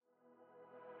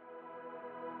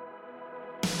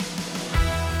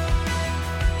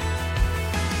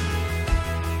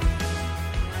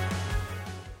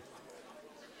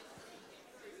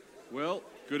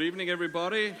Good evening,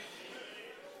 everybody.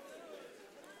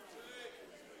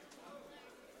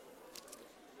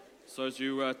 So as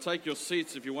you take your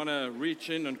seats, if you want to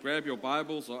reach in and grab your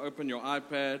Bibles or open your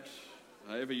iPad,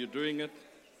 however you're doing it.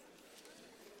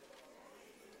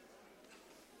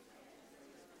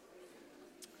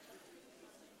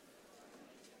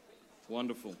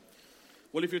 Wonderful.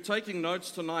 Well, if you're taking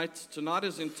notes tonight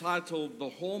is entitled The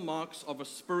Hallmarks of a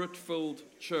Spirit-Filled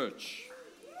Church.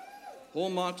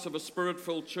 Hallmarks of a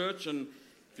Spirit-Filled Church. And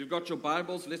if you've got your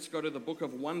Bibles, let's go to the book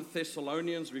of 1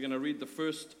 Thessalonians. We're going to read the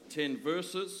first 10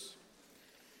 verses.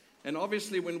 And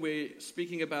obviously, when we're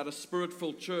speaking about a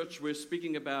Spirit-Filled church, we're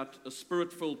speaking about a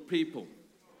Spirit-Filled people.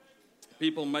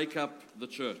 People make up the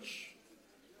church.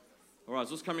 All right,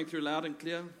 is this coming through loud and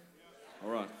clear?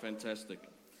 All right, fantastic.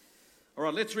 All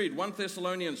right, let's read 1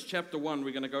 Thessalonians chapter 1.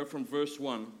 We're going to go from verse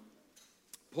 1.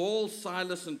 Paul,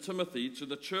 Silas, and Timothy to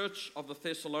the church of the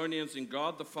Thessalonians in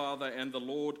God the Father and the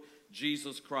Lord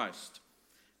Jesus Christ.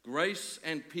 Grace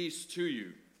and peace to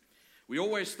you. We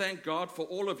always thank God for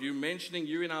all of you, mentioning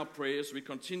you in our prayers. We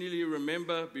continually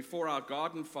remember before our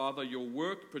God and Father your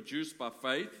work produced by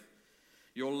faith,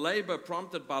 your labor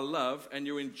prompted by love, and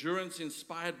your endurance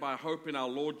inspired by hope in our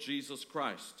Lord Jesus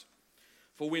Christ.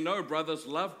 For we know, brothers,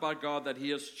 loved by God, that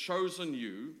He has chosen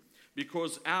you,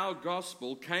 because our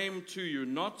gospel came to you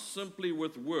not simply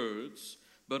with words,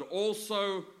 but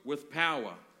also with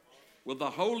power, with the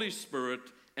Holy Spirit,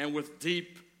 and with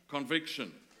deep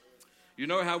conviction. You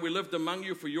know how we lived among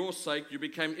you for your sake. You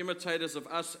became imitators of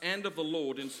us and of the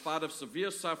Lord in spite of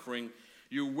severe suffering.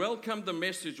 You welcomed the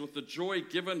message with the joy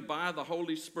given by the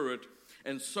Holy Spirit,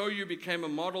 and so you became a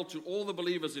model to all the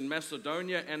believers in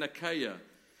Macedonia and Achaia.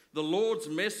 The Lord's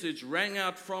message rang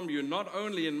out from you, not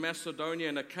only in Macedonia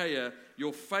and Achaia.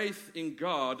 Your faith in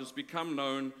God has become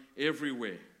known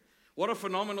everywhere. What a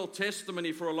phenomenal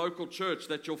testimony for a local church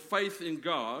that your faith in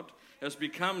God has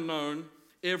become known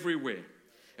everywhere.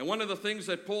 And one of the things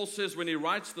that Paul says when he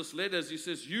writes this letter is he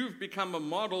says, you've become a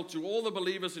model to all the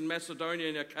believers in Macedonia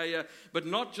and Achaia, but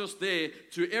not just there,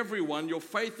 to everyone. Your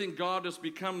faith in God has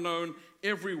become known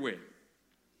everywhere.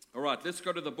 All right, let's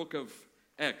go to the book of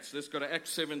Acts. Let's go to Acts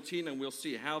 17 and we'll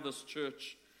see how this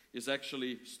church is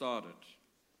actually started.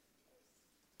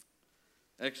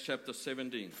 Acts chapter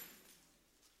 17.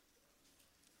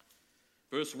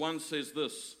 Verse 1 says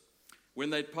this: When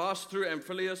they passed through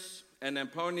Amphipolis and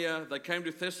Apollonia, they came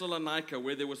to Thessalonica,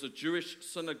 where there was a Jewish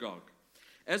synagogue.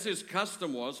 As his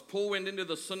custom was, Paul went into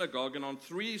the synagogue, and on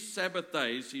 3 Sabbath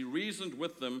days he reasoned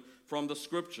with them from the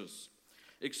Scriptures,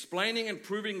 explaining and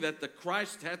proving that the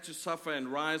Christ had to suffer and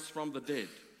rise from the dead.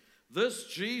 This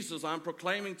Jesus I'm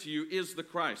proclaiming to you is the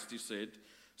Christ, he said.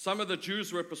 Some of the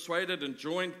Jews were persuaded and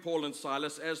joined Paul and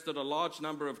Silas, as did a large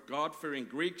number of God-fearing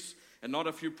Greeks and not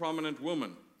a few prominent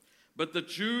women. But the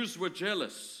Jews were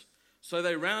jealous, so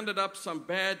they rounded up some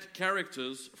bad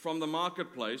characters from the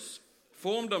marketplace,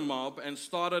 formed a mob, and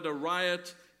started a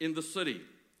riot in the city.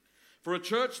 For a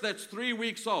church that's 3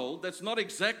 weeks old, that's not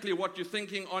exactly what you're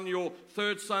thinking on your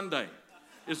third Sunday.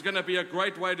 Is going to be a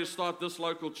great way to start this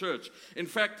local church. In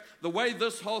fact, the way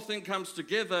this whole thing comes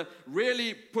together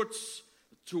really puts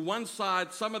to one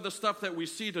side some of the stuff that we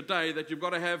see today, that you've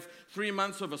got to have 3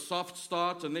 months of a soft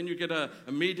start, and then you get a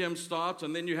medium start,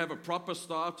 and then you have a proper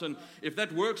start. And if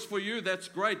that works for you, that's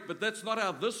great. But that's not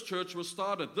how this church was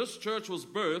started. This church was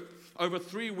birthed over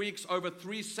 3 weeks, over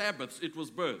 3 Sabbaths it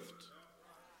was birthed.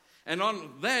 And on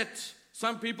that,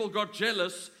 some people got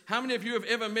jealous. How many of you have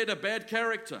ever met a bad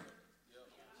character?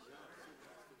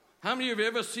 How many of you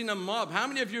have ever seen a mob? How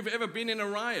many of you have ever been in a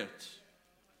riot?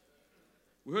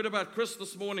 We heard about Chris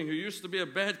this morning, who used to be a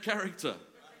bad character.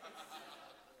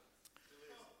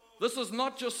 This is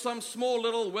not just some small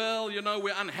little,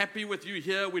 we're unhappy with you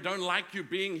here, we don't like you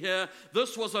being here.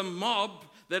 This was a mob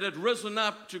that had risen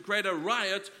up to create a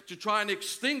riot to try and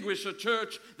extinguish a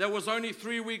church that was only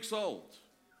 3 weeks old.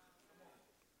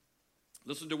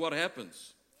 Listen to what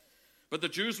happens. But the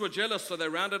Jews were jealous, so they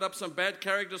rounded up some bad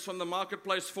characters from the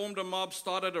marketplace, formed a mob,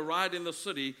 started a riot in the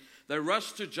city. They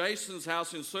rushed to Jason's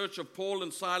house in search of Paul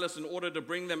and Silas in order to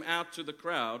bring them out to the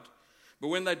crowd. But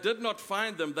when they did not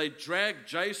find them, they dragged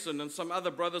Jason and some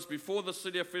other brothers before the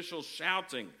city officials,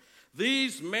 shouting,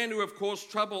 "These men who have caused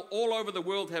trouble all over the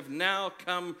world have now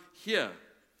come here."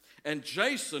 And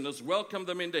Jason has welcomed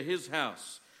them into his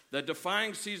house. They're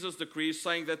defying Caesar's decrees,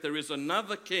 saying that there is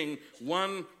another king,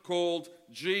 one called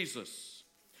Jesus.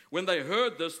 When they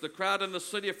heard this, the crowd and the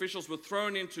city officials were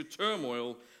thrown into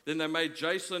turmoil. Then they made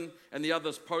Jason and the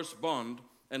others post bond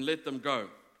and let them go.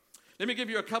 Let me give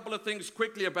you a couple of things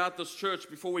quickly about this church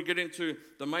before we get into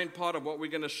the main part of what we're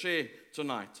going to share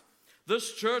tonight.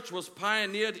 This church was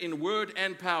pioneered in word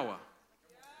and power.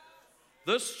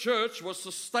 This church was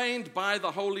sustained by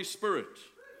the Holy Spirit.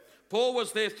 Paul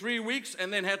was there 3 weeks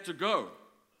and then had to go.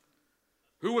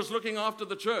 Who was looking after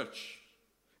the church?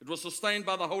 It was sustained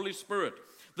by the Holy Spirit.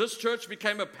 This church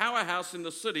became a powerhouse in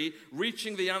the city,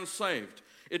 reaching the unsaved.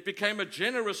 It became a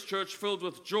generous church filled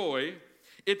with joy.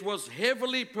 It was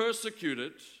heavily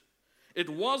persecuted. It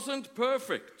wasn't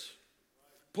perfect.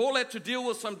 Paul had to deal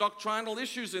with some doctrinal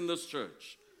issues in this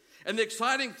church. And the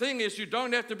exciting thing is you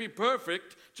don't have to be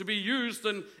perfect to be used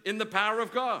in the power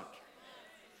of God.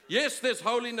 Yes, there's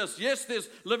holiness. Yes, there's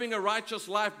living a righteous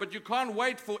life, but you can't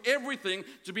wait for everything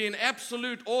to be in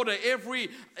absolute order, every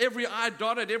I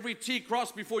dotted, every T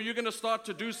crossed before you're going to start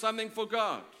to do something for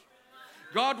God.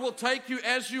 God will take you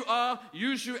as you are,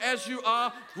 use you as you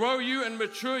are, grow you and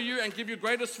mature you and give you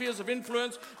greater spheres of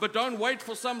influence, but don't wait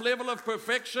for some level of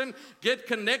perfection. Get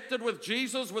connected with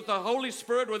Jesus, with the Holy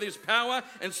Spirit, with His power,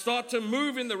 and start to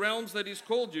move in the realms that He's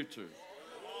called you to.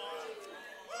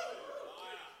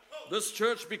 This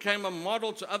church became a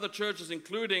model to other churches,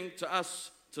 including to us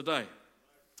today.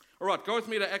 All right, go with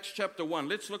me to Acts chapter 1.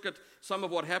 Let's look at some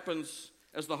of what happens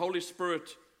as the Holy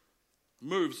Spirit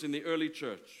moves in the early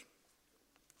church.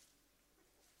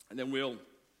 And then we'll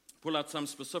pull out some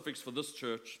specifics for this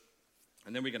church,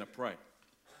 and then we're going to pray.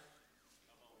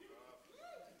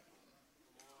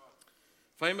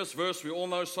 Famous verse we all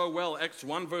know so well, Acts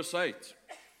 1 verse 8.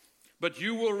 But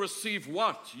you will receive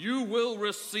what? You will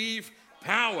receive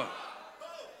power.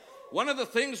 One of the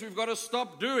things we've got to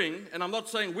stop doing, and I'm not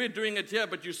saying we're doing it here,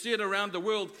 but you see it around the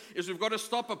world, is we've got to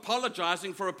stop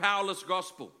apologizing for a powerless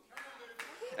gospel.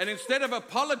 And instead of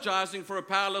apologizing for a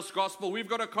powerless gospel, we've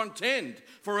got to contend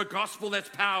for a gospel that's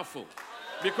powerful.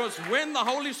 Because when the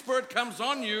Holy Spirit comes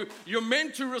on you, you're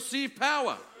meant to receive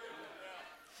power.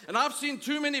 And I've seen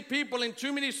too many people in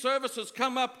too many services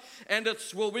come up and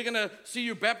it's, well, we're going to see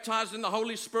you baptized in the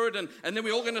Holy Spirit and then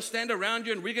we're all going to stand around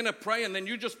you and we're going to pray and then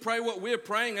you just pray what we're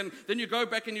praying and then you go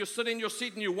back and you sit in your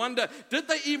seat and you wonder, did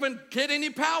they even get any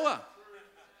power?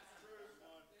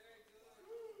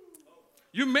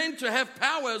 You're meant to have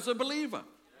power as a believer.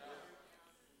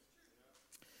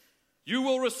 You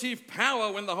will receive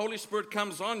power when the Holy Spirit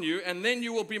comes on you, and then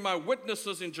you will be my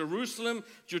witnesses in Jerusalem,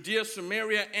 Judea,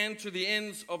 Samaria, and to the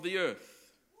ends of the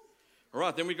earth. All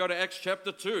right, then we go to Acts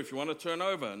chapter 2, if you want to turn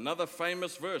over. Another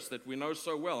famous verse that we know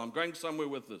so well. I'm going somewhere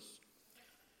with this.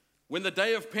 When the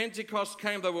day of Pentecost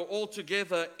came, they were all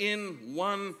together in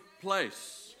one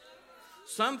place.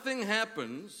 Something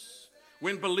happens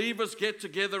when believers get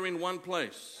together in one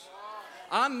place.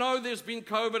 I know there's been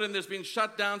COVID and there's been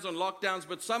shutdowns and lockdowns,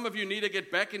 but some of you need to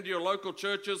get back into your local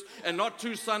churches and not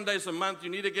 2 Sundays a month. You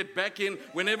need to get back in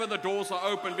whenever the doors are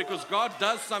open because God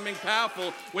does something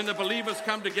powerful when the believers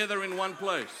come together in one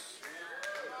place.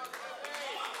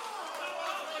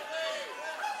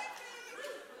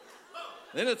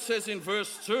 Then it says in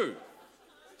verse 2,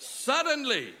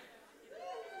 suddenly,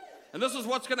 and this is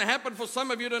what's going to happen for some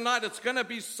of you tonight, it's going to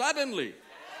be suddenly.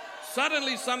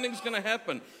 Suddenly something's going to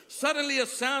happen. Suddenly a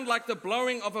sound like the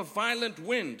blowing of a violent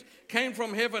wind came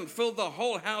from heaven, filled the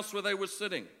whole house where they were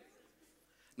sitting.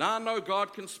 Now I know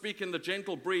God can speak in the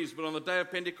gentle breeze, but on the day of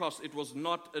Pentecost it was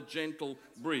not a gentle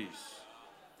breeze.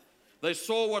 They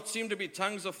saw what seemed to be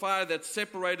tongues of fire that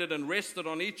separated and rested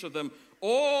on each of them.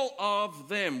 All of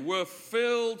them were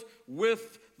filled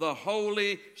with the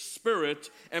Holy Spirit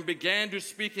and began to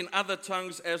speak in other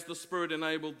tongues as the Spirit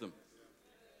enabled them.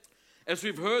 As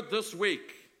we've heard this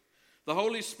week, the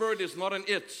Holy Spirit is not an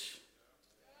it.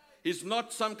 He's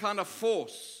not some kind of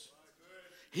force.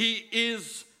 He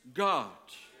is God.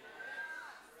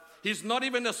 He's not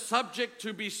even a subject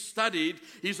to be studied.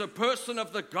 He's a person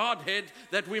of the Godhead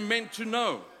that we're meant to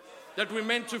know, that we're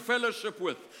meant to fellowship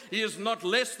with. He is not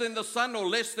less than the Son or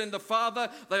less than the Father.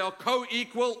 They are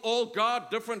co-equal, all God,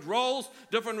 different roles,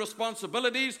 different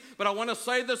responsibilities. But I want to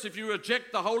say this, if you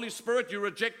reject the Holy Spirit, you're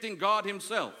rejecting God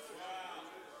Himself.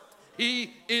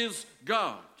 He is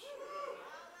God.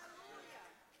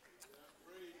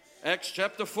 Acts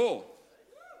chapter 4,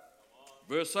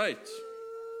 verse 8.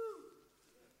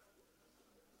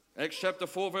 Acts chapter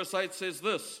 4, verse 8 says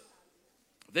this.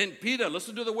 Then Peter,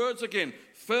 listen to the words again,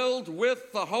 filled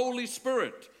with the Holy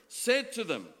Spirit, said to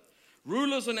them,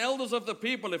 rulers and elders of the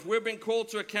people, if we've been called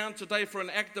to account today for an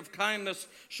act of kindness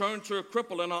shown to a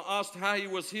cripple and are asked how he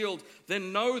was healed,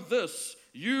 then know this,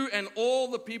 you and all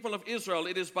the people of Israel,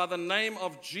 it is by the name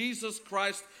of Jesus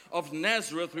Christ of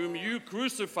Nazareth, whom you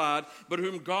crucified, but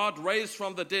whom God raised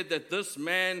from the dead, that this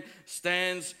man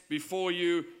stands before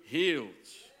you healed.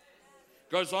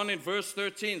 Goes on in verse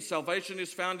 13, salvation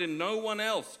is found in no one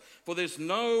else, for there's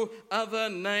no other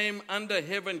name under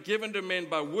heaven given to men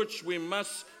by which we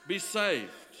must be saved.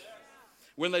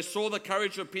 When they saw the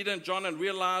courage of Peter and John and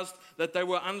realized that they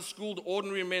were unschooled,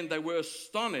 ordinary men, they were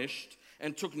astonished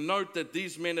and took note that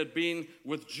these men had been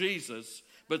with Jesus.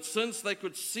 But since they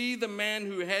could see the man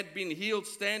who had been healed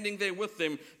standing there with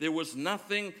them, there was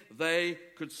nothing they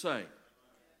could say.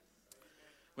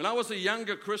 When I was a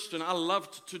younger Christian, I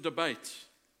loved to debate.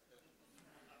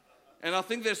 And I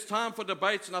think there's time for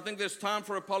debates, and I think there's time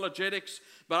for apologetics,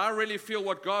 but I really feel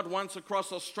what God wants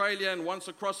across Australia and wants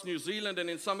across New Zealand and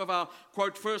in some of our,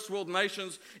 quote, first world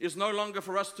nations is no longer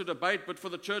for us to debate, but for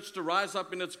the church to rise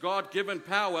up in its God-given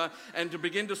power and to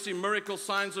begin to see miracle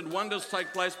signs and wonders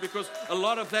take place, because a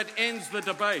lot of that ends the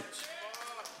debate.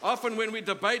 Often when we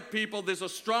debate people, there's a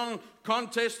strong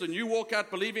contest and you walk out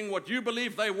believing what you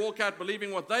believe, they walk out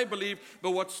believing what they believe.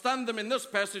 But what stunned them in this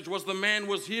passage was the man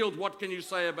was healed. What can you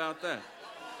say about that?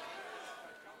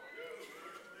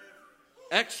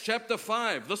 Acts chapter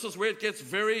 5. This is where it gets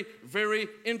very, very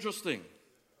interesting.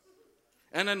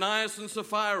 Ananias and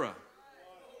Sapphira.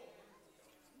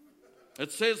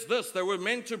 It says this, they were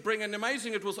meant to bring, and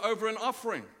amazing, it was over an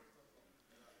offering.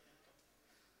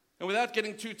 And without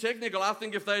getting too technical, I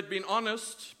think if they had been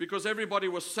honest, because everybody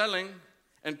was selling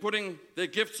and putting their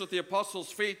gifts at the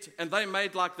apostles' feet, and they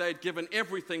made like they had given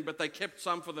everything, but they kept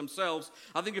some for themselves,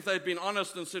 I think if they had been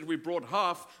honest and said, we brought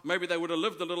half, maybe they would have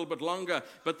lived a little bit longer.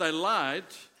 But they lied,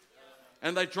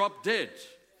 and they dropped dead.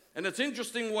 And it's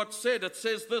interesting what's said. It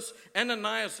says this,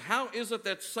 Ananias, how is it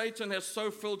that Satan has so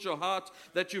filled your heart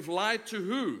that you've lied to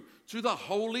who? To the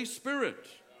Holy Spirit.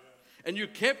 And you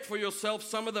kept for yourself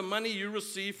some of the money you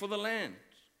received for the land.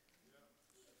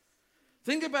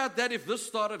 Think about that if this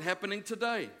started happening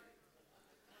today.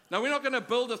 Now, we're not going to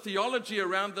build a theology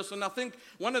around this, and I think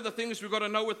one of the things we've got to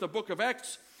know with the book of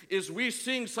Acts is we're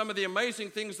seeing some of the amazing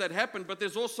things that happen, but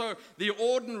there's also the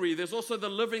ordinary, there's also the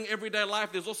living everyday life,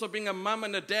 there's also being a mum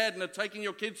and a dad and taking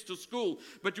your kids to school.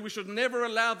 But we should never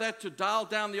allow that to dial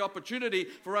down the opportunity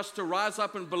for us to rise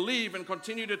up and believe and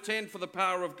continue to tend for the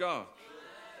power of God.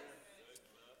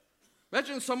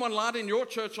 Imagine someone lied in your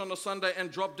church on a Sunday and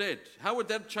dropped dead. How would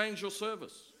that change your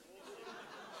service?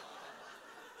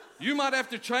 You might have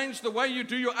to change the way you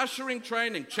do your ushering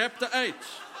training, chapter 8.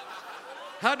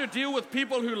 How to deal with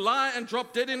people who lie and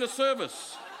drop dead in a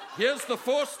service. Here's the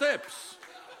 4 steps.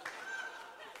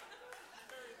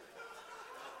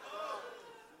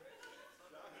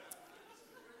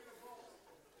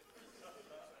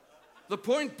 The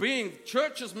point being,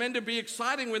 church is meant to be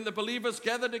exciting when the believers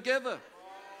gather together.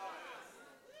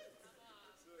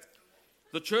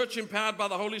 The church empowered by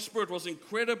the Holy Spirit was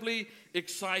incredibly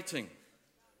exciting.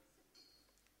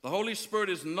 The Holy Spirit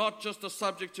is not just a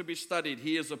subject to be studied.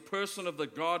 He is a person of the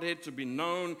Godhead to be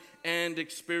known and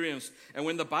experienced. And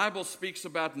when the Bible speaks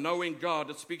about knowing God,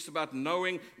 it speaks about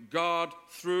knowing God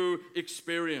through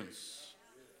experience.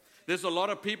 There's a lot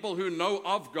of people who know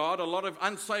of God, a lot of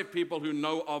unsaved people who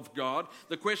know of God.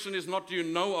 The question is not do you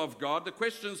know of God? The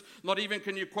question is not even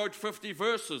can you quote 50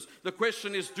 verses. The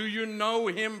question is do you know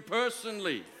Him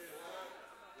personally?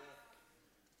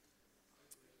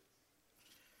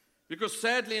 Because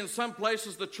sadly in some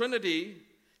places the Trinity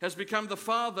has become the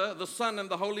Father, the Son, and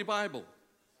the Holy Bible.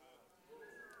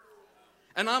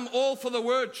 And I'm all for the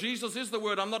Word. Jesus is the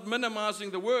Word. I'm not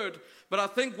minimizing the Word. But I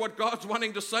think what God's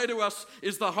wanting to say to us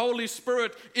is the Holy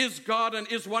Spirit is God and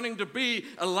is wanting to be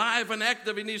alive and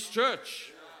active in His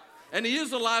church. And He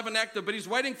is alive and active, but He's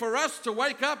waiting for us to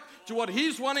wake up to what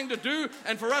He's wanting to do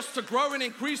and for us to grow in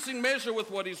increasing measure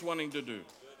with what He's wanting to do.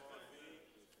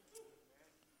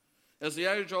 As the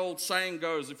age-old saying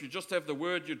goes, if you just have the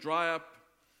Word, you dry up.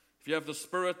 If you have the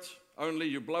Spirit only,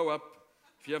 you blow up.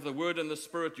 If you have the Word and the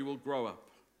Spirit, you will grow up.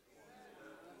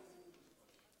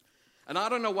 And I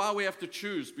don't know why we have to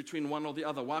choose between one or the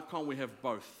other. Why can't we have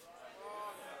both?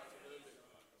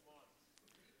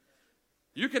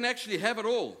 You can actually have it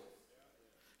all.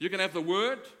 You can have the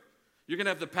Word, you can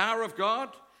have the power of God,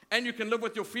 and you can live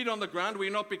with your feet on the ground where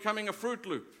you're not becoming a Fruit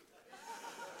Loop.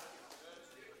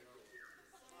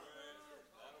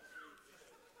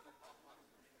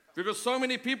 Because so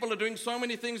many people are doing so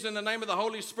many things in the name of the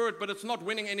Holy Spirit, but it's not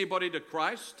winning anybody to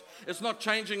Christ. It's not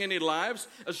changing any lives.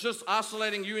 It's just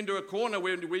isolating you into a corner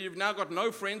where you've now got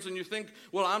no friends and you think,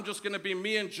 well, I'm just going to be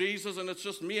me and Jesus and it's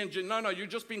just me and Jesus. No, you're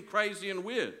just being crazy and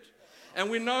weird.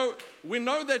 And we know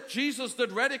that Jesus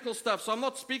did radical stuff. So I'm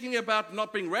not speaking about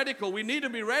not being radical. We need to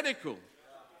be radical.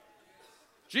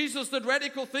 Jesus did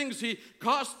radical things. He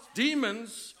cast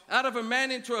demons out of a man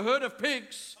into a herd of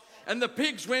pigs. And the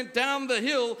pigs went down the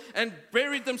hill and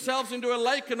buried themselves into a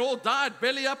lake and all died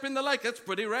belly up in the lake. That's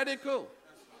pretty radical.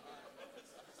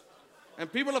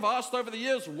 And people have asked over the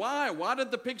years, why? Why did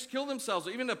the pigs kill themselves?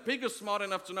 Even a pig is smart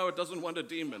enough to know it doesn't want a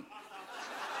demon.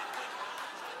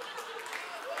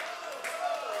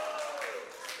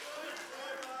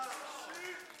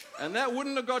 And that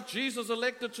wouldn't have got Jesus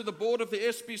elected to the board of the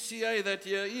SPCA that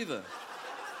year either.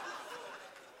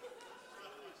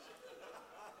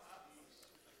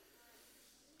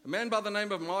 A man by the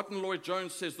name of Martin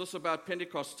Lloyd-Jones says this about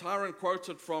Pentecost. Tyron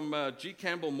quoted from G.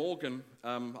 Campbell Morgan,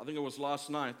 I think it was last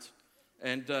night,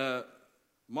 and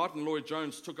Martin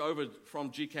Lloyd-Jones took over from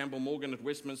G. Campbell Morgan at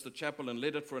Westminster Chapel and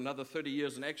led it for another 30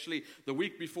 years, and actually the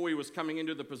week before he was coming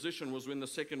into the position was when the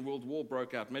Second World War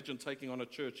broke out. Imagine taking on a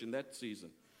church in that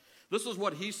season. This is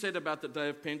what he said about the day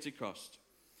of Pentecost.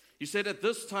 He said, "At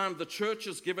this time the church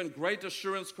is given great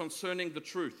assurance concerning the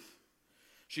truth.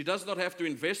 She does not have to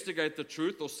investigate the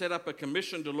truth or set up a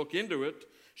commission to look into it.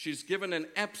 She's given an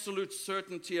absolute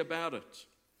certainty about it."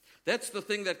 That's the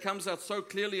thing that comes out so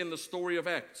clearly in the story of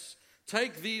Acts.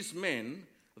 Take these men,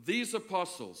 these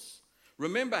apostles.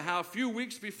 Remember how a few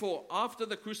weeks before, after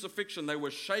the crucifixion, they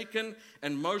were shaken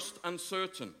and most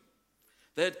uncertain.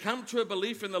 They had come to a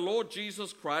belief in the Lord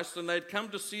Jesus Christ, and they had come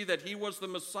to see that he was the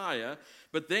Messiah,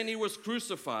 but then he was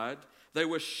crucified. They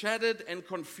were shattered and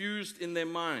confused in their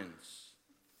minds.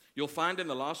 You'll find in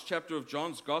the last chapter of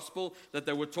John's Gospel that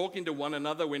they were talking to one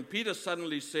another when Peter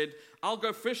suddenly said, "I'll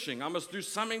go fishing. I must do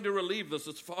something to relieve this.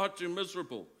 It's far too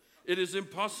miserable. It is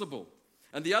impossible."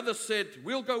 And the other said,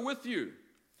 "We'll go with you."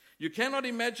 You cannot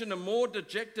imagine a more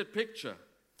dejected picture.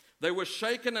 They were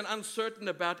shaken and uncertain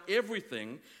about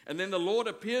everything, and then the Lord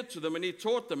appeared to them and he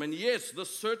taught them. And yes,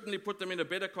 this certainly put them in a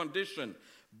better condition.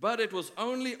 But it was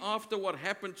only after what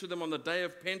happened to them on the day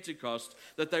of Pentecost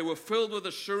that they were filled with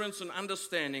assurance and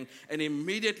understanding and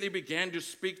immediately began to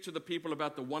speak to the people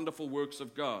about the wonderful works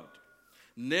of God.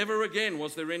 Never again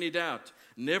was there any doubt.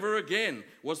 Never again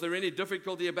was there any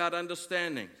difficulty about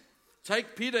understanding.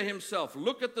 Take Peter himself.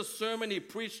 Look at the sermon he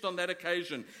preached on that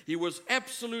occasion. He was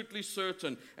absolutely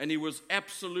certain and he was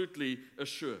absolutely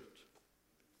assured.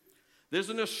 There's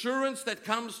an assurance that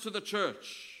comes to the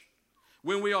church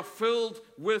when we are filled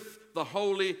with the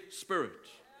Holy Spirit.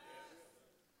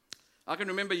 I can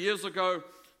remember years ago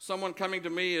someone coming to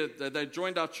me. They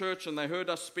joined our church and they heard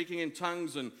us speaking in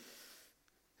tongues,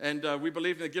 and we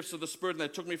believed in the gifts of the Spirit, and they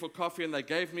took me for coffee and they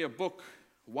gave me a book,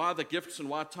 Why the Gifts and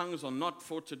Why Tongues Are Not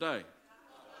for Today.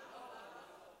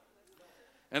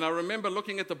 And I remember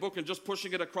looking at the book and just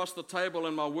pushing it across the table,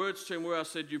 and my words to him were, I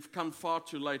said, "You've come far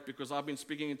too late, because I've been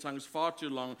speaking in tongues far too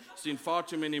long, seen far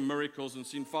too many miracles, and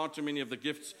seen far too many of the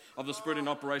gifts of the Spirit in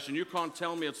operation. You can't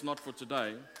tell me it's not for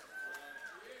today."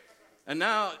 And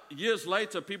now, years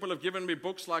later, people have given me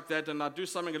books like that, and I do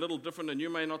something a little different, and you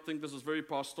may not think this is very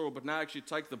pastoral, but now I actually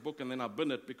take the book and then I bin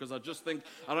it, because I just think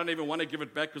I don't even want to give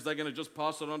it back, because they're going to just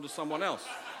pass it on to someone else.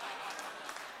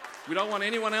 We don't want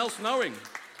anyone else knowing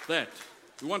that.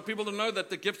 We want people to know that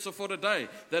the gifts are for today,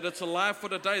 that it's alive for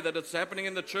today, that it's happening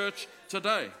in the church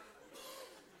today.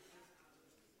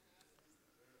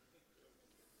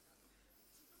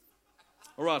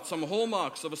 All right, some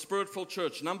hallmarks of a Spirit-filled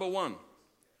church. Number one,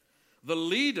 the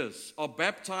leaders are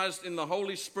baptized in the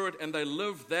Holy Spirit and they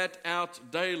live that out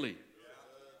daily.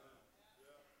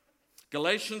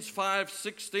 Galatians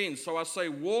 5:16, so I say,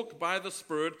 walk by the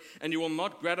Spirit and you will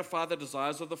not gratify the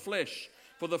desires of the flesh.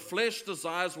 For the flesh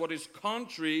desires what is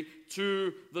contrary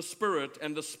to the Spirit,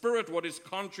 and the Spirit what is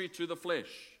contrary to the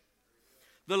flesh.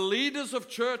 The leaders of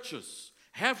churches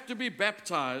have to be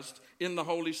baptized in the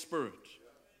Holy Spirit.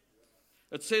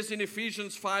 It says in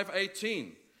Ephesians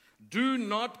 5:18, do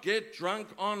not get drunk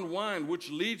on wine,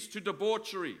 which leads to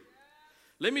debauchery.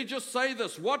 Let me just say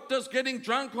this. What does getting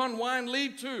drunk on wine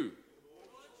lead to?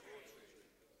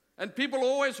 And people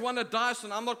always want to dice,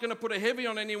 and I'm not going to put a heavy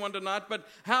on anyone tonight, but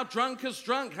how drunk is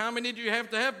drunk? How many do you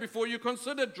have to have before you're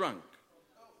considered drunk?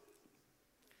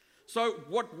 So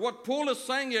what Paul is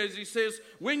saying here is, he says,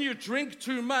 when you drink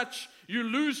too much, you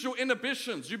lose your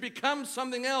inhibitions. You become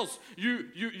something else.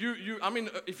 I mean,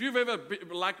 if you've ever,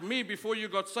 like me, before you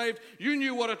got saved, you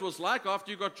knew what it was like.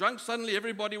 After you got drunk, suddenly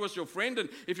everybody was your friend. And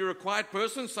if you're a quiet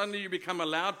person, suddenly you become a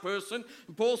loud person.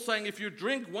 And Paul's saying if you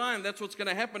drink wine, that's what's going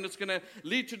to happen. It's going to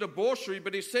lead to debauchery.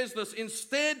 But he says this,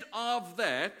 instead of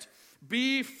that,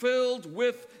 be filled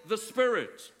with the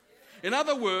Spirit. In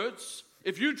other words,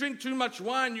 if you drink too much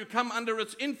wine, you come under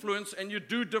its influence and you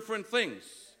do different things.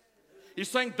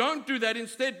 He's saying, don't do that.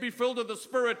 Instead, be filled with the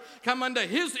Spirit. Come under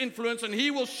His influence, and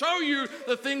He will show you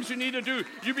the things you need to do.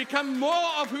 You become more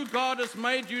of who God has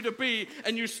made you to be,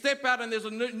 and you step out, and there's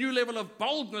a new level of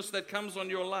boldness that comes on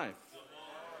your life.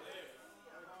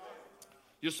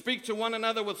 You speak to one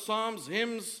another with psalms,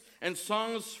 hymns, and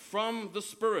songs from the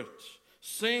Spirit.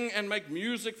 Sing and make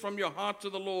music from your heart to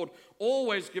the Lord,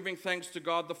 always giving thanks to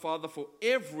God the Father for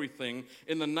everything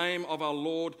in the name of our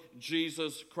Lord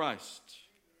Jesus Christ.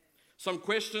 Some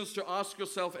questions to ask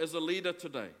yourself as a leader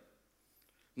today.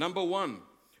 Number one,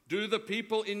 do the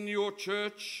people in your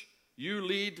church you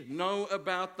lead know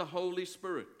about the Holy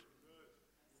Spirit?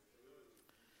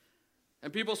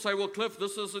 And people say, well, Cliff,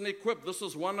 this isn't equipped. This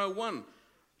is 101.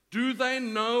 Do they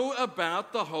know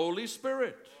about the Holy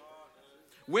Spirit?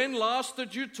 When last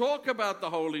did you talk about the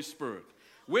Holy Spirit?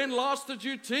 When last did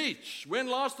you teach? When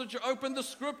last did you open the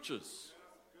scriptures?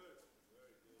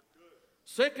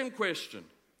 Second question,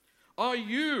 are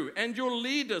you and your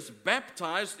leaders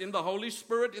baptized in the Holy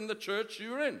Spirit in the church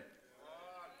you're in?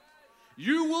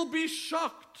 You will be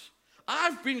shocked.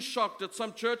 I've been shocked at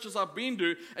some churches I've been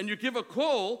to, and you give a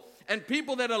call, and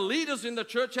people that are leaders in the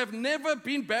church have never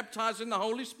been baptized in the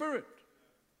Holy Spirit.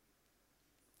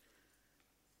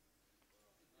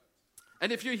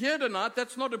 And if you're here tonight,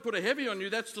 that's not to put a heavy on you.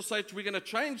 That's to say we're going to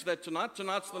change that tonight.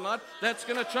 Tonight's the night. That's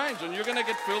going to change, and you're going to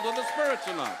get filled with the Spirit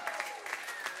tonight.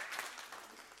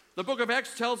 The book of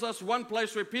Acts tells us one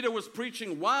place where Peter was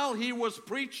preaching. While he was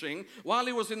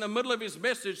in the middle of his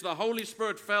message, the Holy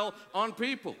Spirit fell on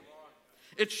people.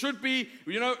 It should be,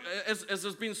 as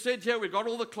has been said here, we've got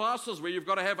all the classes where you've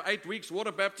got to have 8 weeks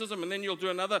water baptism, and then you'll do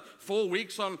another 4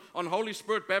 weeks on Holy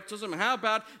Spirit baptism. How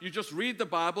about you just read the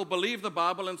Bible, believe the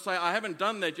Bible, and say, I haven't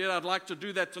done that yet, I'd like to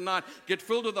do that tonight. Get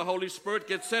filled with the Holy Spirit,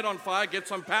 get set on fire, get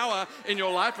some power in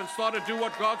your life, and start to do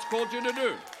what God's called you to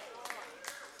do.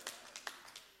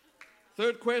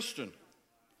 Third question.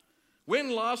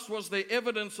 When last was there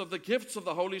evidence of the gifts of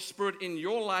the Holy Spirit in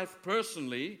your life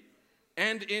personally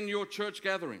and in your church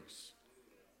gatherings?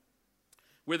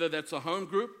 Whether that's a home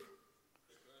group,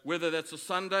 whether that's a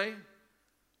Sunday,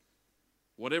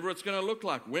 whatever it's going to look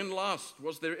like. When last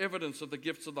was there evidence of the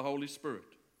gifts of the Holy Spirit?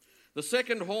 The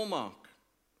second hallmark.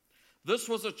 This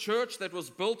was a church that was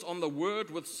built on the Word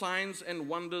with signs and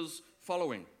wonders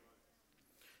following.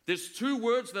 There's 2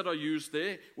 words that are used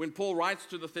there. When Paul writes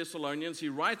to the Thessalonians, he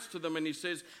writes to them and he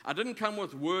says, I didn't come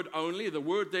with word only. The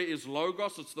word there is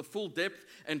logos. It's the full depth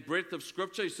and breadth of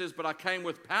Scripture. He says, but I came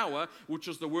with power, which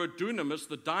is the word dunamis,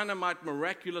 the dynamite,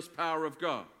 miraculous power of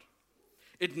God.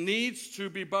 It needs to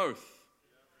be both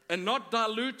and not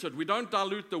diluted. We don't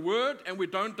dilute the word and we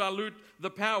don't dilute the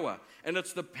power. And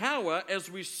it's the power as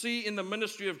we see in the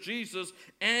ministry of Jesus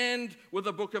and with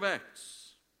the book of Acts.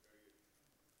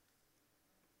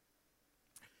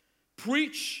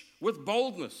 Preach with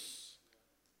boldness.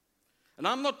 And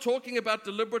I'm not talking about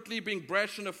deliberately being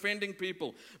brash and offending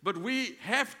people, but we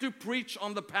have to preach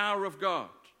on the power of God.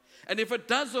 And if it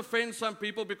does offend some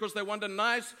people because they want a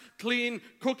nice, clean,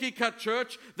 cookie-cut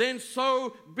church, then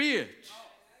so be it.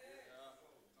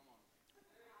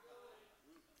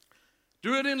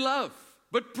 Do it in love,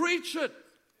 but preach it.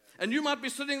 And you might be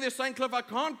sitting there saying, Cliff, I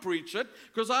can't preach it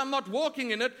because I'm not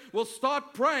walking in it. Well,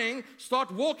 start praying,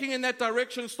 start walking in that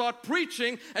direction, start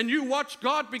preaching, and you watch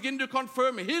God begin to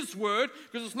confirm His word,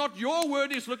 because it's not your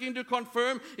word He's looking to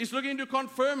confirm. He's looking to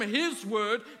confirm His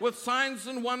word with signs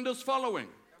and wonders following.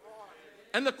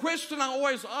 And the question I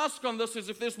always ask on this is,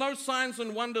 if there's no signs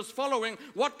and wonders following,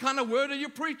 what kind of word are you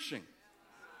preaching?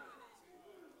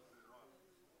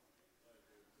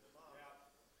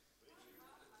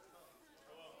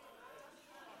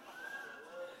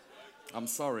 I'm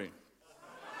sorry.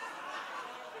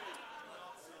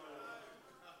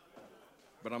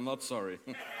 But I'm not sorry.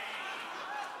 Do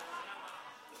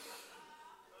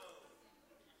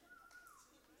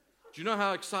you know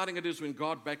how exciting it is when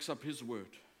God backs up His word?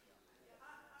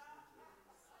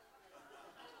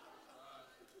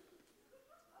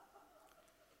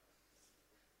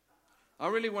 I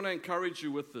really want to encourage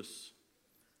you with this.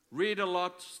 Read a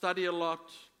lot, study a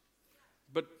lot,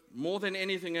 but more than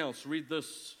anything else, read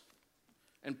this.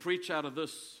 And preach out of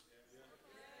this.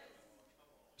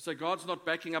 So God's not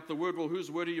backing up the word. Well, whose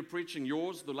word are you preaching?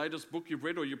 Yours, the latest book you've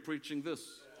read, or are you preaching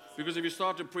this? Because if you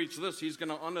start to preach this, He's going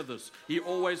to honor this. He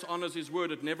always honors His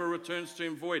word. It never returns to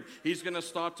Him void. He's going to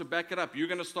start to back it up. You're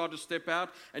going to start to step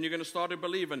out, and you're going to start to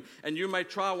believe. And you may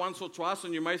try once or twice,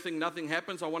 and you may think nothing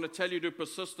happens. I want to tell you to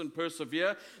persist and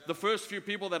persevere. The first few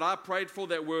people that I prayed for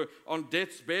that were on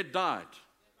death's bed died.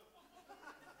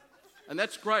 And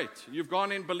that's great. You've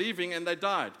gone in believing and they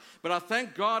died. But I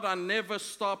thank God I never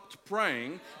stopped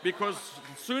praying, because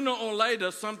sooner or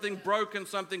later something broke and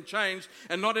something changed,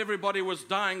 and not everybody was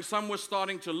dying. Some were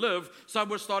starting to live. Some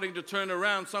were starting to turn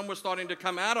around. Some were starting to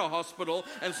come out of hospital,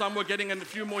 and some were getting a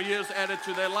few more years added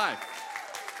to their life.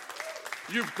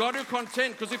 You've got to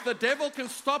contend, because if the devil can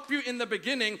stop you in the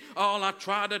beginning, oh, I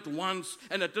tried it once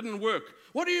and it didn't work.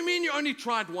 What do you mean you only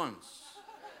tried once?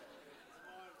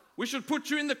 We should put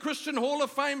you in the Christian Hall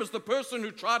of Fame as the person who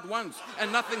tried once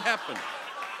and nothing happened.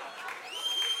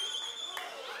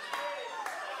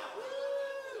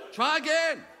 Try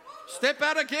again. Step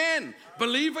out again.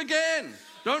 Believe again.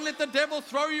 Don't let the devil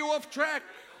throw you off track.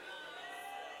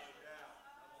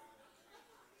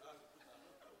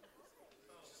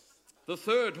 The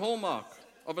third hallmark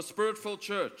of a Spirit-filled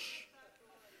church: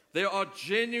 there are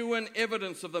genuine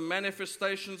evidence of the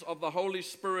manifestations of the Holy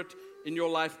Spirit in your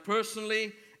life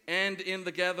personally and in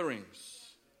the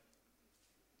gatherings.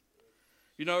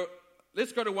 You know,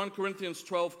 let's go to 1 Corinthians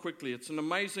 12 quickly. It's an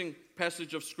amazing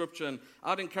passage of Scripture, and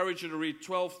I'd encourage you to read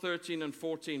 12, 13, and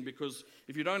 14, because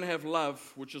if you don't have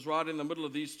love, which is right in the middle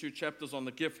of these two chapters on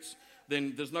the gifts,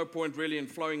 then there's no point really in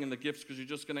flowing in the gifts, because you're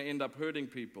just going to end up hurting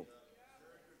people.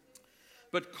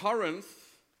 But Corinth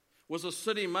was a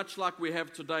city much like we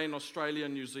have today in Australia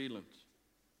and New Zealand.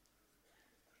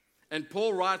 And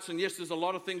Paul writes, and yes, there's a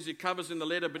lot of things he covers in the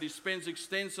letter, but he spends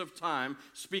extensive time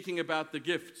speaking about the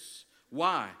gifts.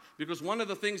 Why? Because one of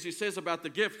the things he says about the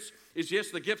gifts is,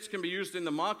 yes, the gifts can be used in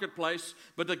the marketplace,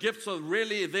 but the gifts are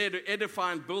really there to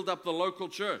edify and build up the local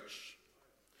church.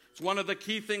 It's one of the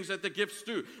key things that the gifts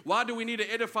do. Why do we need to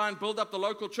edify and build up the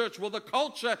local church? Well, the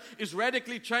culture is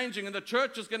radically changing, and the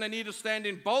church is going to need to stand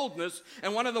in boldness.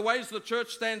 And one of the ways the church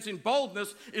stands in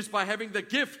boldness is by having the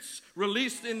gifts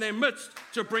released in their midst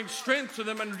to bring strength to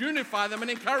them and unify them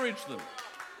and encourage them.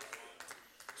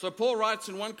 So Paul writes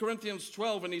in 1 Corinthians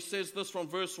 12, and he says this from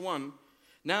verse 1.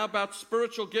 Now about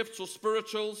spiritual gifts or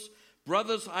spirituals,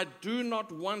 brothers, I do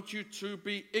not want you to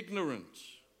be ignorant.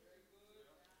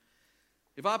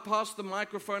 If I passed the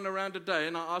microphone around today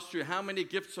and I asked you how many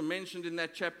gifts are mentioned in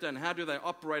that chapter and how do they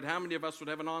operate, how many of us would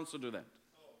have an answer to that?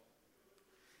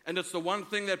 And it's the one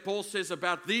thing that Paul says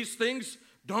about these things: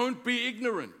 don't be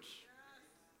ignorant.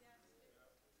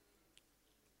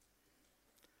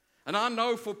 And I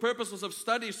know for purposes of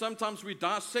study, sometimes we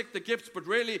dissect the gifts, but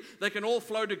really they can all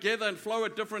flow together and flow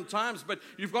at different times. But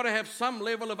you've got to have some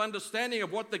level of understanding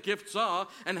of what the gifts are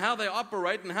and how they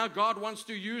operate and how God wants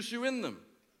to use you in them.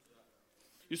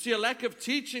 You see, a lack of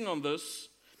teaching on this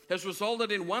has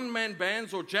resulted in one-man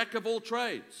bands or jack of all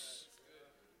trades.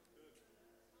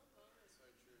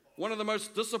 One of the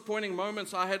most disappointing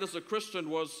moments I had as a Christian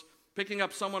was picking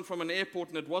up someone from an airport,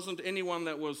 and it wasn't anyone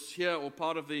that was here or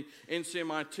part of the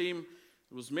NCMI team.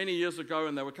 It was many years ago,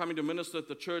 and they were coming to minister at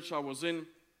the church I was in.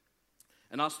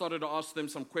 And I started to ask them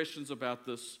some questions about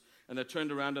this, and they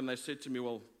turned around and they said to me,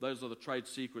 well, those are the trade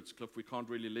secrets, Cliff. We can't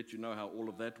really let you know how all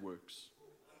of that works.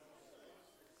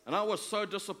 And I was so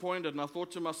disappointed, and I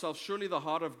thought to myself, surely the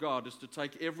heart of God is to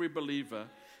take every believer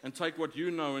and take what you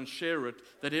know and share it,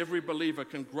 that every believer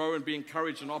can grow and be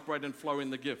encouraged and operate and flow in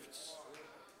the gifts.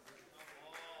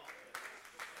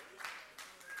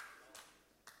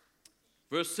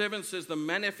 Verse 7 says, the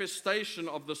manifestation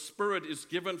of the Spirit is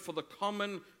given for the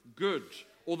common good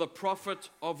or the profit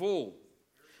of all.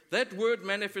 That word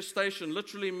manifestation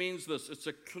literally means this: it's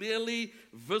a clearly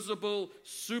visible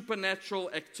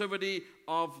supernatural activity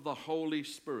of the Holy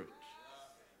Spirit.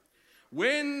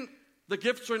 When the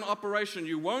gifts are in operation,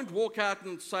 you won't walk out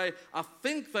and say, I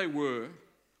think they were,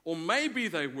 or maybe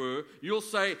they were. You'll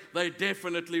say, they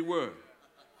definitely were.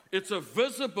 It's a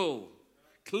visible,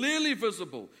 clearly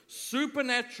visible,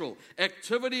 supernatural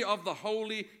activity of the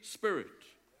Holy Spirit.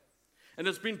 And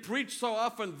it's been preached so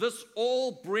often, this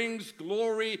all brings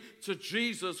glory to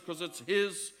Jesus because it's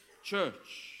His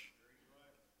church.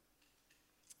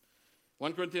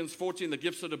 1 Corinthians 14, the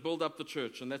gifts are to build up the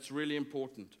church, and that's really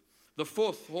important. The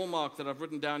fourth hallmark that I've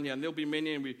written down here, and there'll be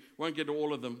many and we won't get to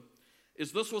all of them,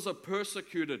 is this was a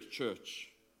persecuted church.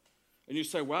 And you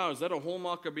say, wow, is that a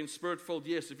hallmark of being Spirit-filled?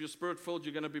 Yes, if you're Spirit-filled,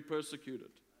 you're going to be persecuted.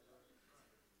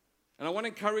 And I want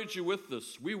to encourage you with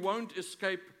this. We won't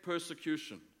escape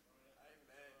persecution.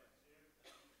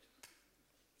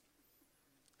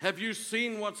 Have you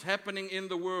seen what's happening in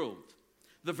the world?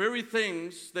 The very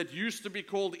things that used to be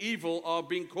called evil are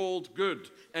being called good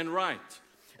and right.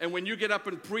 And when you get up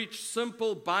and preach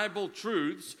simple Bible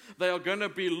truths, they are going to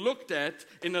be looked at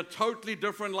in a totally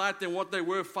different light than what they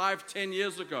were 5-10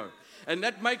 years ago. And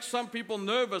that makes some people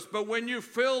nervous. But when you're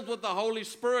filled with the Holy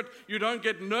Spirit, you don't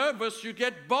get nervous, you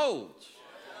get bold.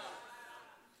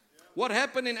 What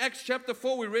happened in Acts chapter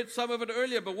 4, we read some of it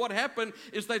earlier, but what happened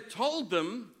is they told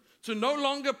them to no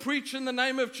longer preach in the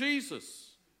name of Jesus.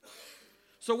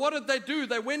 So what did they do?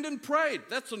 They went and prayed.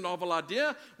 That's a novel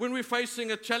idea. When we're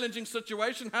facing a challenging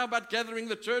situation, how about gathering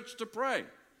the church to pray?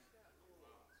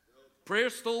 Prayer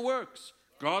still works.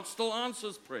 God still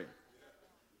answers prayer.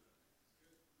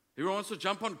 Everyone wants to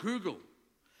jump on Google.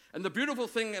 And the beautiful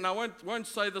thing, and I won't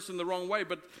say this in the wrong way,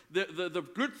 but the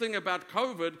good thing about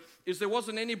COVID is there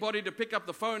wasn't anybody to pick up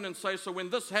the phone and say, so when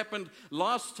this happened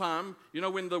last time,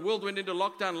 when the world went into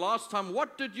lockdown last time,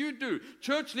 what did you do?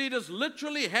 Church leaders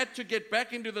literally had to get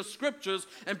back into the scriptures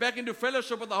and back into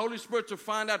fellowship with the Holy Spirit to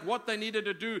find out what they needed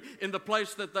to do in the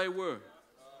place that they were.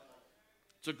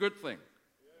 It's a good thing.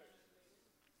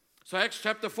 So Acts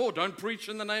chapter 4, don't preach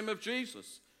in the name of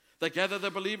Jesus. They gather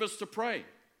the believers to pray.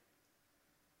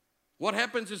 What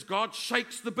happens is God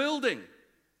shakes the building.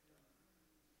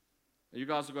 You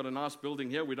guys have got a nice building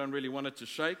here. We don't really want it to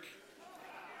shake.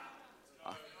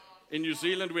 In New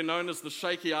Zealand, we're known as the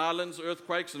shaky islands,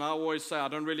 earthquakes, and I always say,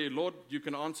 Lord, you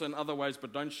can answer in other ways,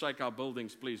 but don't shake our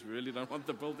buildings, please. We really don't want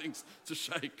the buildings to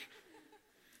shake.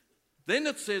 Then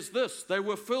it says this, they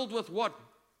were filled with what?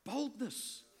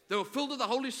 Boldness. They were filled with the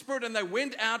Holy Spirit, and they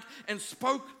went out and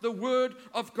spoke the word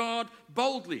of God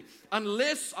boldly. I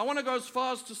want to go as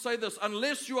far as to say this,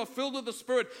 unless you are filled with the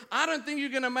Spirit, I don't think you're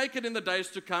going to make it in the days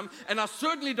to come, and I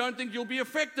certainly don't think you'll be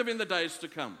effective in the days to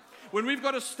come. When we've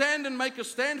got to stand and make a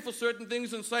stand for certain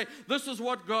things and say, this is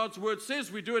what God's word says,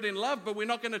 we do it in love, but we're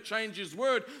not going to change his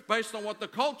word based on what the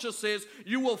culture says,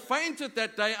 you will faint at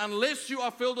that day unless you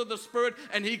are filled with the Spirit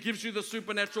and he gives you the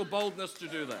supernatural boldness to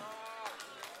do that.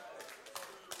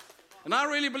 And I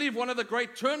really believe one of the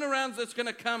great turnarounds that's going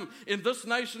to come in this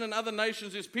nation and other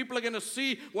nations is people are going to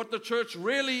see what the church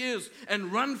really is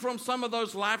and run from some of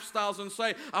those lifestyles and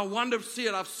say, I want to see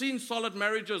it. I've seen solid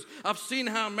marriages. I've seen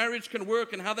how marriage can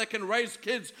work and how they can raise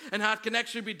kids and how it can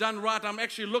actually be done right. I'm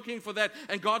actually looking for that.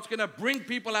 And God's going to bring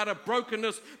people out of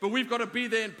brokenness, but we've got to be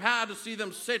there in power to see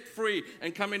them set free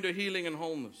and come into healing and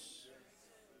wholeness.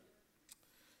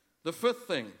 The fifth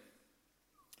thing.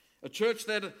 It's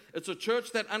a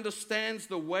church that understands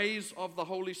the ways of the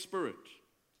Holy Spirit.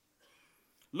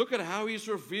 Look at how he's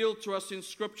revealed to us in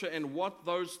Scripture and what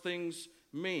those things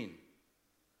mean.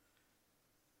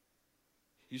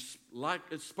 It's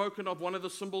spoken of, one of the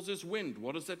symbols is wind.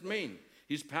 What does that mean?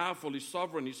 He's powerful, he's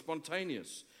sovereign, he's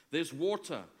spontaneous. There's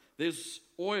water, there's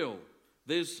oil,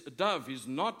 there's a dove. He's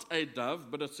not a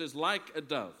dove, but it says like a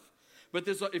dove. But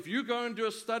if you go and do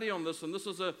a study on this, and this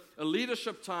is a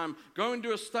leadership time, go and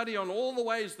do a study on all the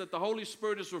ways that the Holy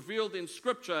Spirit is revealed in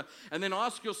Scripture, and then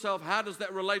ask yourself, how does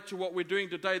that relate to what we're doing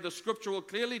today? The Scripture will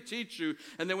clearly teach you,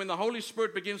 and then when the Holy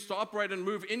Spirit begins to operate and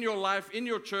move in your life, in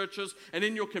your churches, and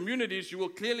in your communities, you will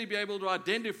clearly be able to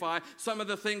identify some of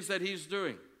the things that he's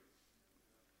doing.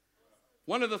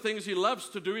 One of the things he loves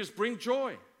to do is bring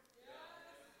joy.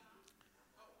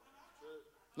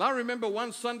 And I remember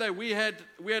one Sunday we had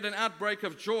an outbreak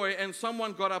of joy, and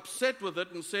someone got upset with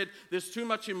it and said, there's too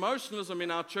much emotionalism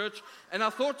in our church. And I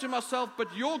thought to myself,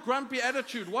 but your grumpy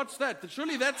attitude, what's that?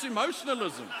 Surely that's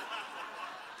emotionalism.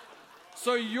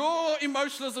 So your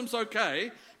emotionalism's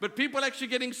okay, but people actually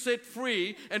getting set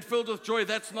free and filled with joy,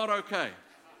 that's not okay.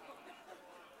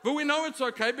 But we know it's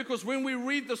okay because when we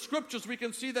read the Scriptures, we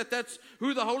can see that that's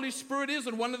who the Holy Spirit is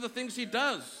and one of the things he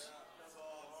does.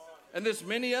 And there's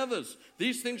many others.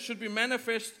 These things should be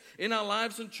manifest in our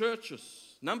lives and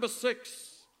churches. Number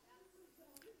 6,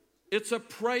 it's a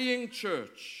praying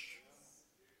church.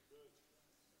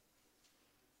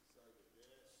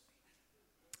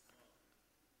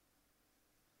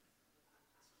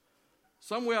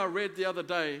 Somewhere I read the other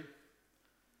day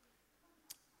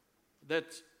that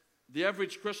the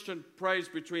average Christian prays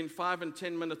between 5 and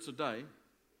 10 minutes a day.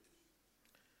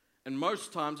 And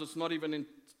most times it's not even in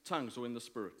tongues or in the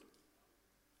Spirit.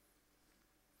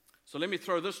 So let me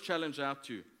throw this challenge out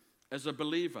to you. As a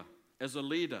believer, as a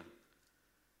leader,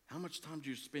 how much time do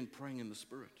you spend praying in the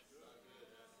Spirit?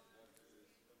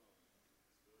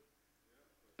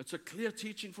 It's a clear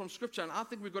teaching from Scripture, and I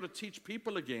think we've got to teach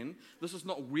people again. This is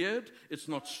not weird, it's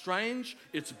not strange,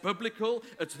 it's biblical,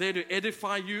 it's there to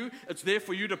edify you, it's there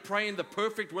for you to pray in the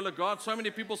perfect will of God. So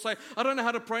many people say, I don't know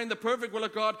how to pray in the perfect will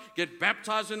of God. Get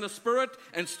baptized in the Spirit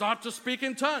and start to speak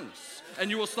in tongues, and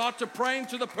you will start to pray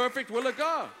into the perfect will of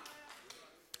God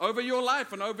over your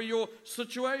life and over your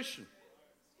situation.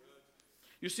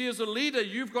 You see, as a leader,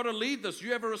 you've got to lead this.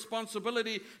 You have a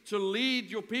responsibility to lead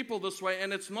your people this way,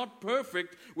 and it's not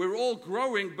perfect. We're all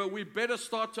growing, but we better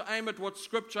start to aim at what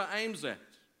Scripture aims at.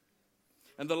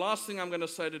 And the last thing I'm going to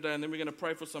say today, and then we're going to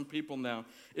pray for some people now,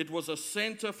 it was a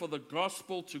center for the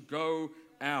gospel to go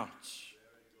out.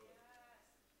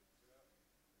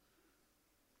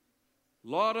 A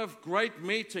lot of great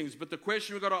meetings, but the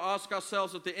question we've got to ask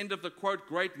ourselves at the end of the quote,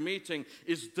 great meeting,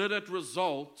 is did it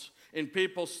result in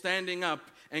people standing up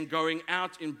and going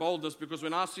out in boldness, because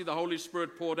when I see the Holy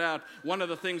Spirit poured out, one of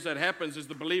the things that happens is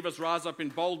the believers rise up in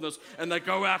boldness and they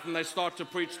go out and they start to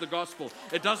preach the gospel.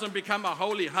 It doesn't become a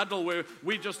holy huddle where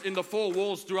we just in the four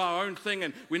walls do our own thing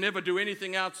and we never do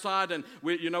anything outside, and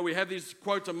we have these,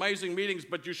 quote, amazing meetings,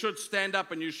 but you should stand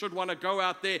up and you should want to go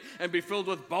out there and be filled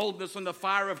with boldness and the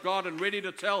fire of God and ready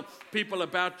to tell people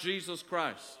about Jesus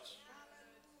Christ.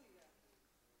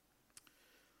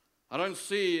 I don't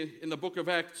see in the book of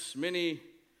Acts many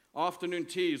afternoon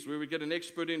teas where we get an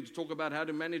expert in to talk about how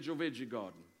to manage your veggie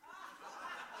garden.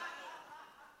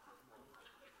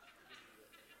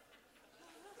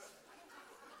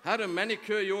 How to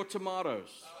manicure your tomatoes.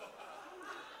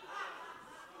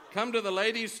 Come to the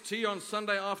ladies' tea on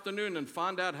Sunday afternoon and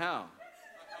find out how.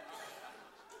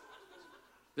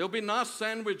 There'll be nice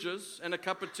sandwiches and a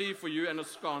cup of tea for you and a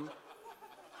scone.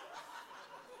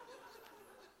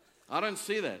 I don't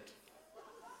see that.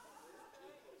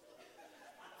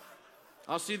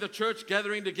 I see the church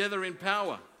gathering together in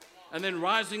power and then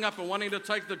rising up and wanting to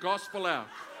take the gospel out.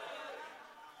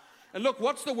 And look,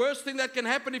 what's the worst thing that can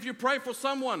happen if you pray for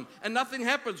someone and nothing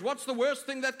happens? What's the worst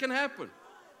thing that can happen?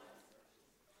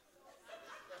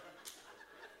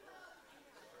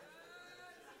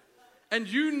 And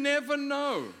you never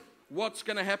know what's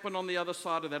going to happen on the other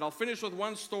side of that. I'll finish with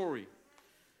one story.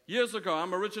 Years ago,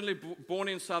 I'm originally born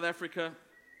in South Africa.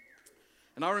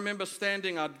 And I remember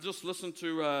standing, I'd just listened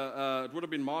to, it would have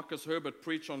been Marcus Herbert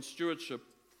preach on stewardship.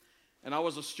 And I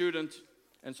was a student,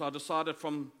 and so I decided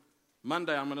from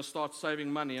Monday I'm going to start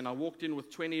saving money. And I walked in with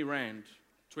 20 rand,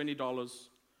 $20,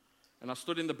 and I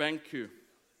stood in the bank queue.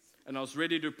 And I was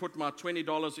ready to put my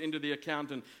 $20 into the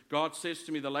account, and God says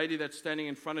to me, the lady that's standing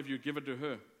in front of you, give it to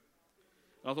her. And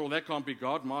I thought, well, that can't be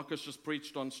God. Marcus just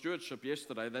preached on stewardship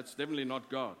yesterday. That's definitely not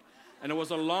God. And it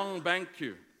was a long bank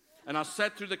queue. And I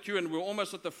sat through the queue, and we were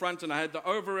almost at the front, and I had the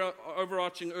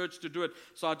overarching urge to do it.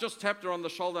 So I just tapped her on the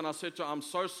shoulder, and I said to her, I'm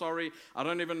so sorry. I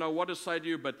don't even know what to say to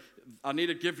you, but I need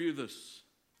to give you this.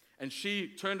 And she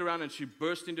turned around, and she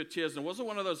burst into tears. And it wasn't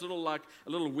one of those little, like, a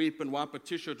little weep and wipe a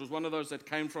tissue. It was one of those that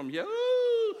came from here.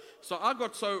 Ooh! So I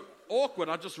got so awkward,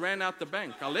 I just ran out the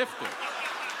bank. I left her.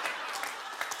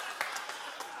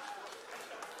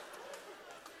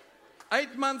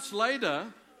 8 months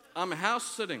later, I'm house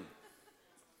sitting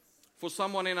for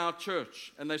someone in our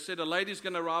church. And they said, a lady's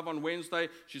going to arrive on Wednesday.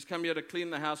 She's come here to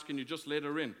clean the house. Can you just let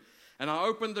her in? And I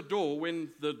opened the door when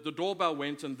the doorbell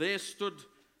went, and there stood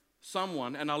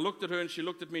someone. And I looked at her, and she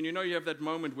looked at me. And you know, you have that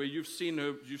moment where you've seen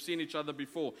her, you've seen each other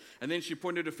before. And then she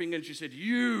pointed her finger, and she said,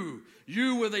 you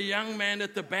were the young man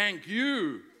at the bank,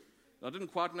 you. I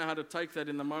didn't quite know how to take that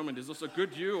in the moment. Is this a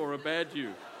good you or a bad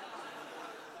you?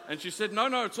 And she said, no,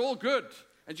 it's all good.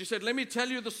 And she said, let me tell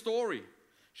you the story.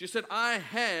 She said, I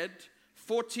had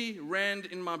 40 rand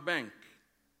in my bank.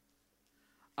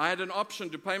 I had an option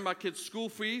to pay my kids' school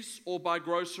fees or buy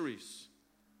groceries.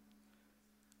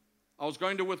 I was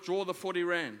going to withdraw the 40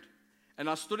 rand. And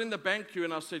I stood in the bank queue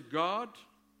and I said, God,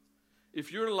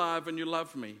 if you're alive and you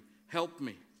love me, help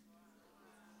me.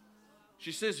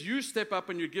 She says, you step up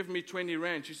and you give me 20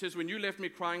 rand. She says, when you left me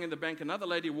crying in the bank, another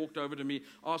lady walked over to me,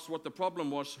 asked what the problem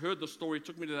was, heard the story,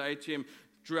 took me to the ATM,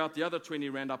 drew out the other 20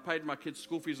 rand. I paid my kids'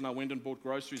 school fees and I went and bought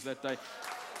groceries that day.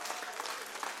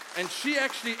 And she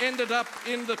actually ended up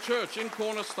in the church, in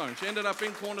Cornerstone. She ended up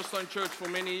in Cornerstone Church for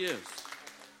many years.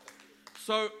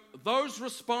 So those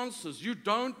responses, you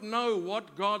don't know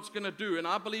what God's going to do. And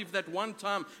I believe that one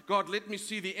time God let me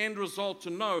see the end result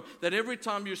to know that every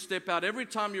time you step out, every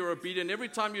time you're obedient, every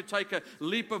time you take a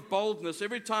leap of boldness,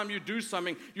 every time you do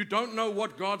something, you don't know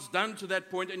what God's done to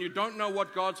that point, and you don't know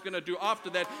what God's going to do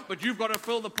after that. But you've got to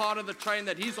fill the part of the train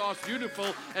that He's asked you to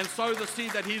fill and sow the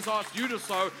seed that He's asked you to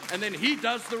sow, and then He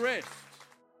does the rest.